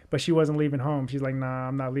program, but she wasn't leaving home. She's like, nah,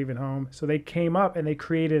 I'm not leaving home. So they came up and they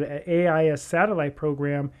created an AIS satellite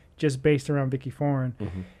program just based around Vicky Foran.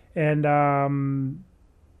 And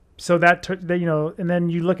so that, and then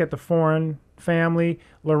you look at the Foran family,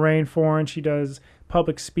 Lorraine Foran, she does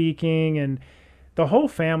public speaking, and the whole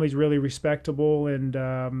family's really respectable, and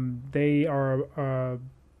they are,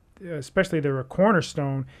 especially they're a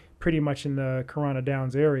cornerstone pretty much in the Corona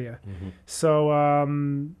Downs area. So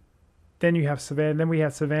then you have Savannah. Then we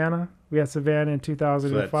had Savannah. We had Savannah in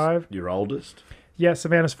 2005. So that's your oldest? Yeah,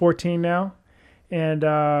 Savannah's 14 now. And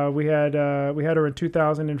we had her in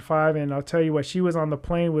 2005, and I'll tell you what, she was on the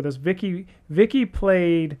plane with us. Vicky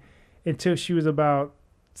played until she was about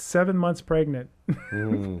 7 months pregnant.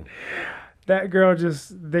 That girl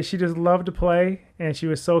she just loved to play, and she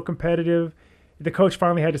was so competitive. The coach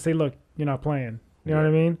finally had to say, "Look, you're not playing." You know what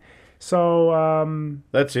I mean? So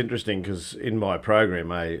that's interesting, because in my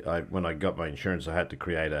program, I when I got my insurance, I had to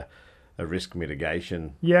create a risk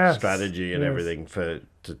mitigation strategy and everything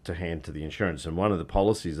to hand to the insurance. And one of the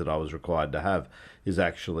policies that I was required to have is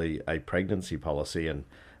actually a pregnancy policy. And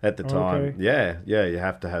at the time, you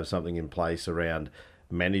have to have something in place around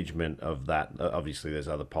management of that. Obviously, there's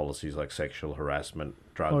other policies like sexual harassment,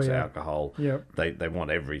 drugs, alcohol. They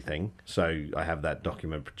want everything. So I have that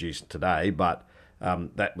document produced today, but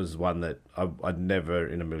that was one that I'd never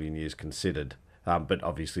in a million years considered. But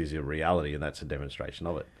obviously is a reality, and that's a demonstration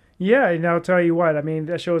of it. Yeah, and I'll tell you what, I mean,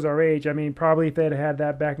 that shows our age. I mean, probably if they'd had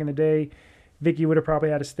that back in the day, Vicky would have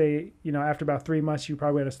probably had to stay, after about 3 months, she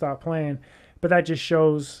probably had to stop playing. But that just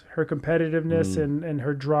shows her competitiveness and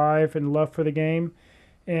her drive and love for the game.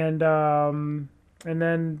 And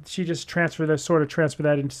then she just transferred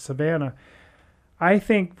that into Savannah. I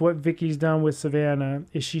think what Vicky's done with Savannah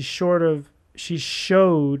is she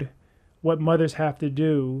showed what mothers have to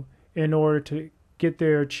do in order to get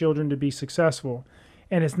their children to be successful.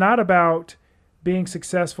 And it's not about being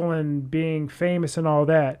successful and being famous and all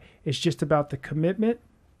that. It's just about the commitment,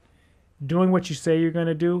 doing what you say you're going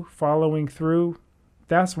to do, following through.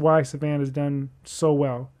 That's why Savannah's done so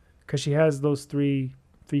well, because she has those three.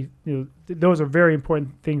 Those are very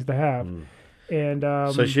important things to have. And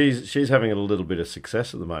so she's having a little bit of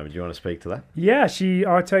success at the moment. Do you want to speak to that? Yeah,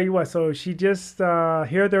 I'll tell you what. So she just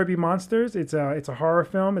Here There Be Monsters. It's a horror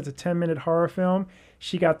film. It's a 10-minute horror film.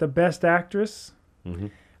 She got the best actress.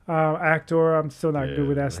 Actor. I'm still not good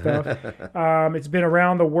with that stuff. It's been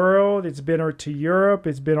around the world. It's been to Europe.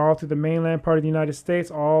 It's been all through the mainland part of the United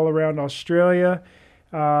States, all around Australia.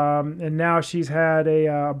 And now she's had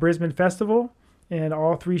a Brisbane festival, and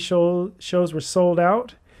all 3 shows were sold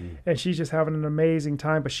out. And she's just having an amazing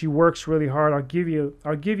time, but she works really hard. I'll give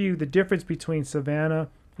you the difference between Savannah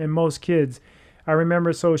and most kids. I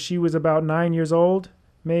remember, so she was about 9 years old,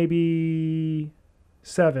 maybe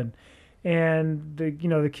 7. And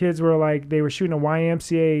the kids were like, they were shooting a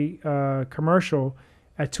YMCA commercial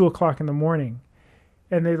at 2:00 in the morning.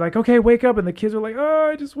 And they're like, okay, wake up. And the kids were like, oh,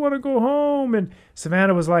 I just want to go home. And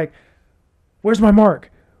Savannah was like, where's my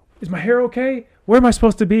mark? Is my hair okay? Where am I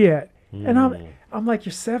supposed to be at? And I'm like,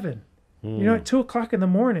 you're 7. At 2:00 in the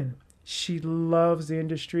morning. She loves the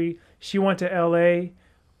industry. She went to LA.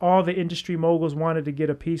 All the industry moguls wanted to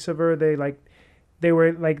get a piece of her. they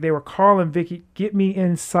were calling Vicky, get me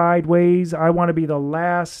in sideways. I want to be the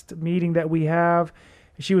last meeting that we have.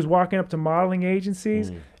 She was walking up to modeling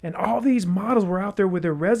agencies, and all these models were out there with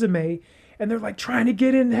their resume, and they're like trying to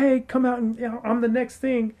get in. Hey, come out, and I'm the next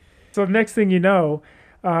thing. So the next thing you know,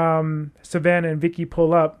 Savannah and Vicky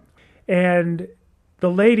pull up, and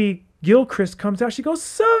the lady Gilchrist comes out. She goes,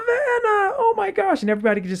 Savannah, oh my gosh, and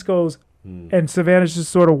everybody just goes. And Savannah's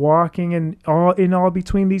just sort of walking and all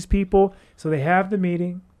between these people. So they have the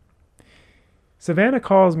meeting. Savannah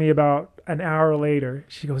calls me about an hour later.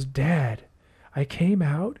 She goes, Dad, I came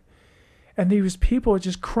out and there was people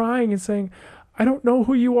just crying and saying, I don't know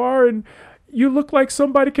who you are and you look like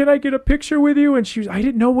somebody. Can I get a picture with you? And I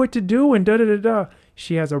didn't know what to do and da-da-da-da.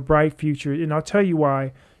 She has a bright future. And I'll tell you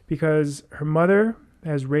why. Because her mother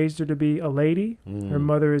has raised her to be a lady. Her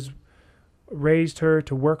mother has raised her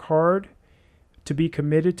to work hard, to be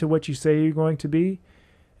committed to what you say you're going to be.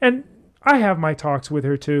 And I have my talks with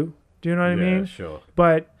her too. Do you know what I mean? Sure.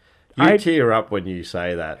 But You tear up when you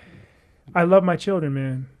say that. I love my children,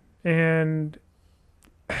 man. And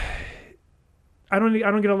I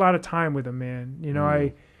don't get a lot of time with them, man. You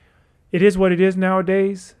know, it is what it is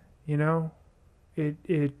nowadays, you know.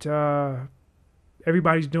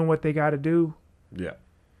 Everybody's doing what they got to do. Yeah.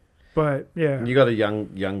 But yeah, You got a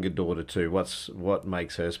younger daughter too. What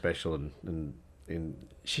makes her special? And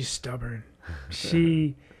she's stubborn.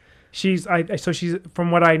 She's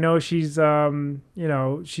from what I know, she's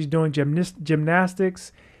she's doing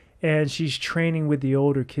gymnastics, and she's training with the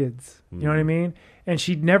older kids. You know what I mean? And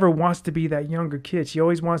she never wants to be that younger kid. She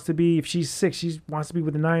always wants to be, if she's 6, she wants to be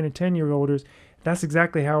with the 9 and 10-year-olders. That's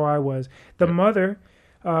exactly how I was. The mother,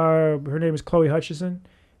 her name is Chloe Hutchison.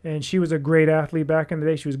 And she was a great athlete back in the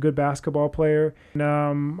day. She was a good basketball player.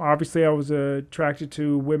 And obviously, I was attracted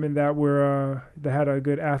to women that had a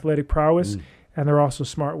good athletic prowess, and they're also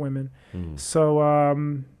smart women.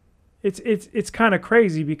 So it's kind of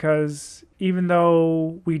crazy because even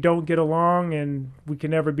though we don't get along and we can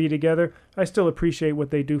never be together, I still appreciate what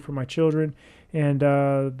they do for my children and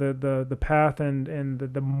the path and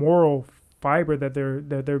the moral fiber that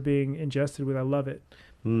they're being ingested with. I love it.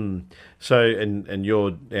 So, and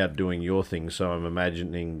you're out doing your thing, so I'm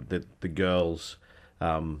imagining that the girls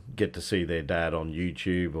get to see their dad on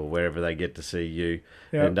YouTube or wherever they get to see you.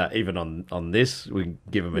 Yep. And even on this, we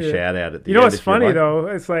give them a shout out at the end. You know what's funny, though?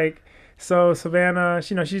 It's like, so Savannah,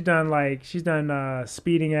 she's done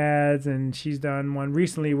speeding ads, and she's done one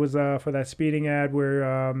recently was for that speeding ad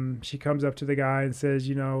where she comes up to the guy and says,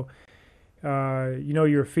 you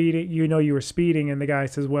were speeding, and the guy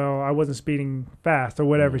says, well, I wasn't speeding fast or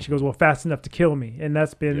whatever. She goes, well, fast enough to kill me. And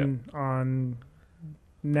that's been on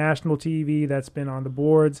national TV, that's been on the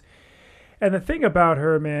boards. And the thing about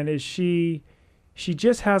her, man, is she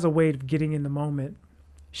just has a way of getting in the moment.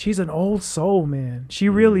 She's an old soul, man. She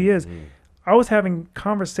really is. I was having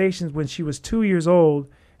conversations when she was 2 years old,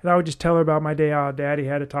 and I would just tell her about my day. Oh, Daddy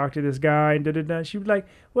had to talk to this guy, and da-da-da. She would like,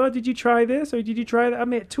 well, did you try this, or did you try that? I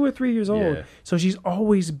mean, 2 or 3 years old. Yeah. So she's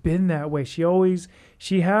always been that way.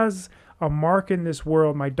 She has a mark in this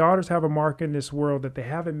world. My daughters have a mark in this world that they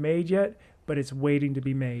haven't made yet, but it's waiting to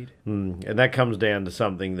be made. And that comes down to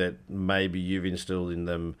something that maybe you've instilled in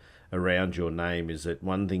them around your name, is that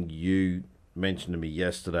one thing you mentioned to me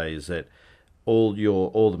yesterday is that all the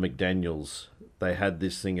McDaniels, they had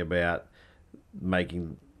this thing about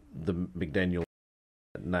making the McDaniel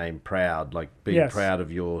name proud, like being proud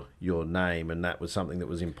of your name, and that was something that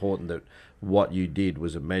was important, that what you did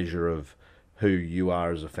was a measure of who you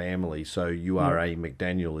are as a family. So you are a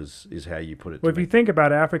McDaniel is how you put it. Well, if you think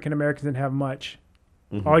about it, African Americans didn't have much.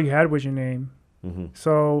 All you had was your name.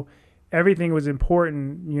 So everything was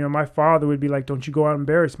important. You know, my father would be like, don't you go out and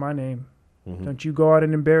embarrass my name. Don't you go out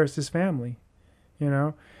and embarrass this family, you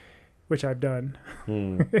know, which I've done.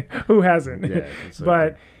 Who hasn't? Yeah,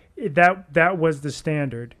 but that was the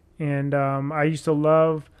standard. And I used to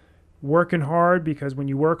love working hard, because when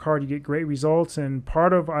you work hard, you get great results. And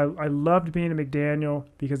I loved being a McDaniel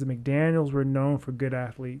because the McDaniels were known for good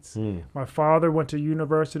athletes. My father went to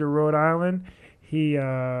University of Rhode Island. He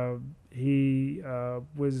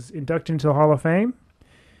was inducted into the Hall of Fame.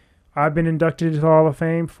 I've been inducted into the Hall of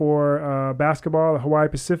Fame for basketball at Hawaii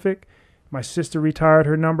Pacific. My sister retired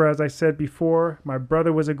her number, as I said before. My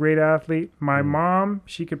brother was a great athlete. My mom,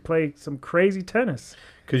 she could play some crazy tennis.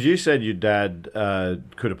 Because you said your dad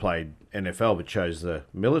could have played NFL but chose the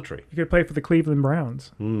military. He could play for the Cleveland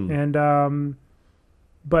Browns. And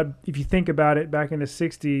but if you think about it, back in the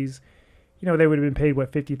 60s, you know, they would have been paid,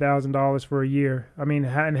 what, $50,000 for a year. I mean,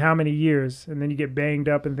 and how many years? And then you get banged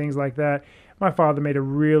up and things like that. My father made a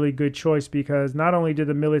really good choice, because not only did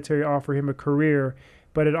the military offer him a career,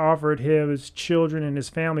 but it offered his children and his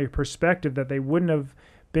family a perspective that they wouldn't have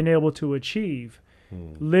been able to achieve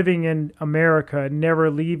living in America, never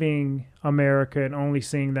leaving America, and only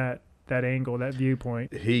seeing that angle, that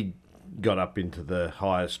viewpoint. He got up into the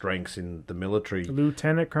highest ranks in the military,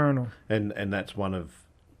 Lieutenant Colonel, and that's one of,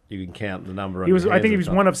 you can count the number. He was, I think, he was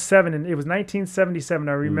one of 7, and it was 1977.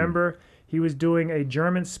 I remember he was doing a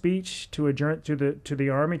German speech to the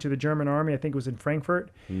army, to the German army. I think it was in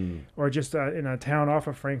Frankfurt, or just in a town off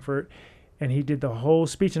of Frankfurt, and he did the whole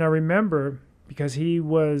speech. And I remember because he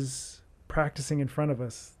was practicing in front of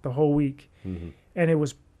us the whole week, and it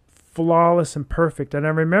was flawless and perfect. And I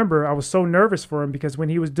remember I was so nervous for him because when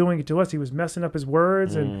he was doing it to us, he was messing up his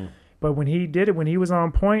words, but when he did it, when he was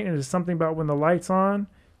on point, and there's something about when the light's on,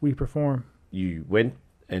 we perform. You went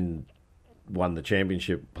and won the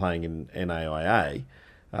championship playing in NAIA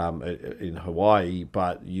in Hawaii,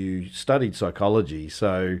 but you studied psychology.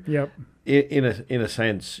 So in a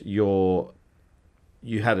sense, you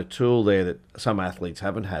had a tool there that some athletes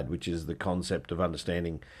haven't had, which is the concept of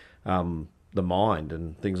understanding the mind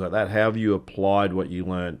and things like that. How have you applied what you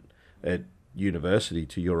learned at university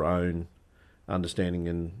to your own understanding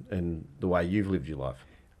and the way you've lived your life?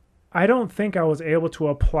 I don't think I was able to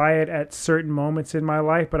apply it at certain moments in my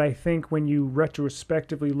life, but I think when you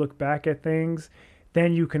retrospectively look back at things,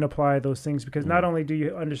 then you can apply those things, because not only do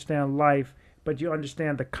you understand life, but you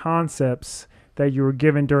understand the concepts that you were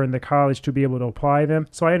given during the college to be able to apply them.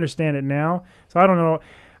 So I understand it now. So I don't know.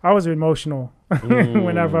 I was emotional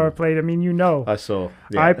whenever I played. I mean, I saw.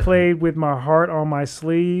 Yeah. I played with my heart on my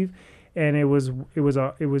sleeve. And it was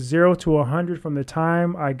 0 to 100 from the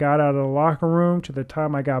time I got out of the locker room to the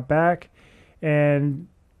time I got back. And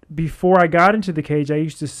before I got into the cage, I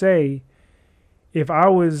used to say, if I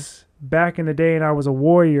was back in the day and I was a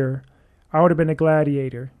warrior, I would have been a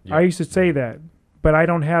gladiator. Yeah. I used to say that, but I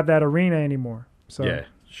don't have that arena anymore. So yeah,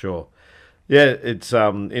 sure. Yeah, it's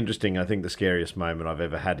interesting. I think the scariest moment I've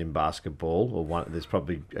ever had in basketball, there's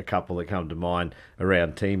probably a couple that come to mind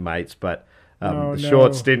around teammates, but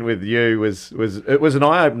short stint with you was an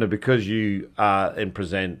eye opener, because you are and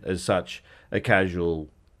present as such a casual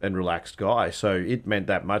and relaxed guy. So it meant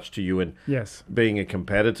that much to you. And being a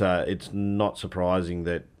competitor, it's not surprising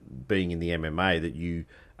that being in the MMA that you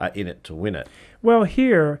are in it to win it. Well,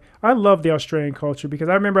 here I love the Australian culture, because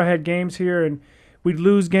I remember I had games here and we'd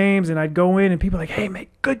lose games and I'd go in and people were like, "Hey, mate,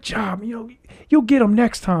 good job. You'll get them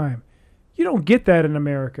next time." You don't get that in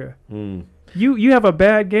America. You have a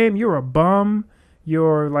bad game, you're a bum.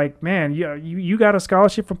 You're like, man, you got a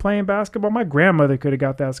scholarship for playing basketball. My grandmother could have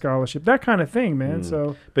got that scholarship. That kind of thing, man.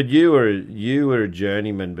 So, but you were a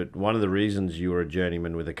journeyman. But one of the reasons you were a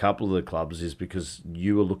journeyman with a couple of the clubs is because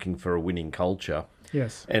you were looking for a winning culture.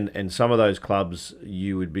 Yes. And some of those clubs,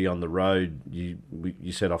 you would be on the road. You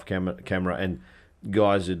set off camera, and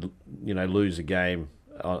guys would lose a game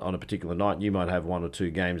on a particular night. You might have 1 or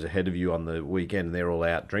 2 games ahead of you on the weekend, and they're all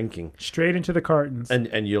out drinking. Straight into the cartons.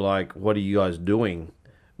 And you're like, what are you guys doing?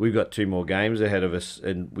 We've got 2 more games ahead of us,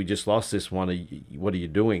 and we just lost this one. What are you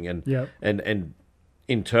doing? And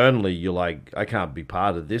internally, you're like, I can't be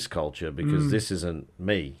part of this culture because this isn't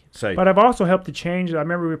me. So, but I've also helped to change it. I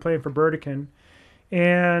remember we were playing for Burdekin,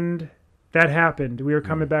 and that happened. We were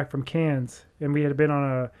coming back from Cairns, and we had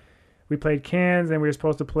been we played Cairns, and we were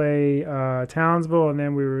supposed to play Townsville, and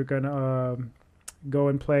then we were going to go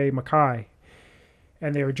and play Mackay.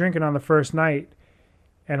 And they were drinking on the first night,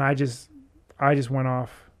 and I just went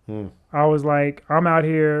off. I was like, I'm out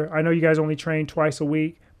here. I know you guys only train twice a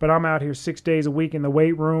week, but I'm out here 6 days a week in the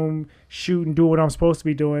weight room, shooting, doing what I'm supposed to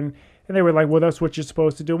be doing. And they were like, well, that's what you're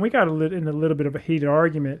supposed to do. And we got in a little bit of a heated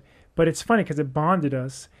argument, but it's funny because it bonded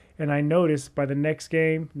us. And I noticed by the next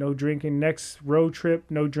game, no drinking. Next road trip,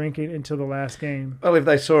 no drinking until the last game. Well, if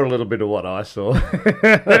they saw a little bit of what I saw,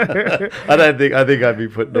 I think I'd be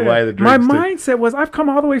putting away the drinks. My mindset was, I've come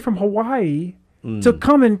all the way from Hawaii to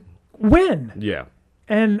come and win. Yeah.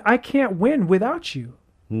 And I can't win without you.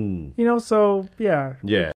 So, yeah.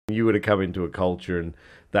 Yeah. You would have come into a culture, and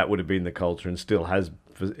that would have been the culture, and still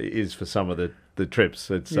is for some of the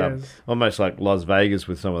trips. It's almost like Las Vegas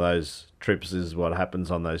with some of those trips is what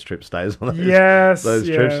happens on those trip stays. On those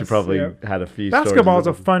trips, you probably had a few Basketball is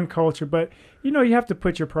a fun culture, but, you have to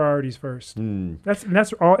put your priorities first.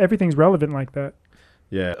 That's all. Everything's relevant like that.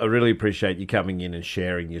 Yeah, I really appreciate you coming in and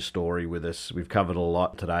sharing your story with us. We've covered a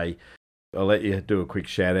lot today. I'll let you do a quick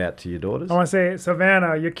shout out to your daughters. I want to say,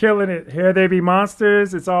 Savannah, you're killing it. Here They Be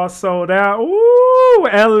Monsters. It's all sold out. Ooh,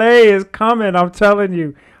 LA is coming. I'm telling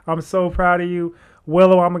you. I'm so proud of you.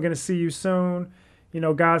 Willow, I'm going to see you soon.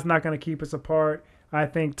 God's not going to keep us apart. I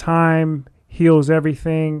think time heals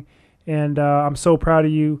everything. And I'm so proud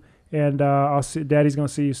of you. and Daddy's gonna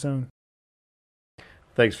see you soon.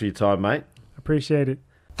 Thanks for your time, mate. Appreciate it.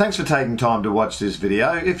 Thanks for taking time to watch this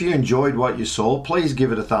video. If you enjoyed what you saw, please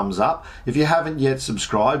give it a thumbs up. If you haven't yet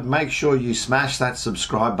subscribed, make sure you smash that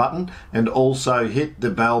subscribe button and also hit the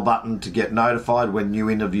bell button to get notified when new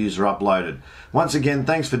interviews are uploaded. Once again,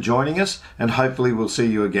 thanks for joining us, and hopefully we'll see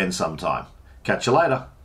you again sometime. Catch you later.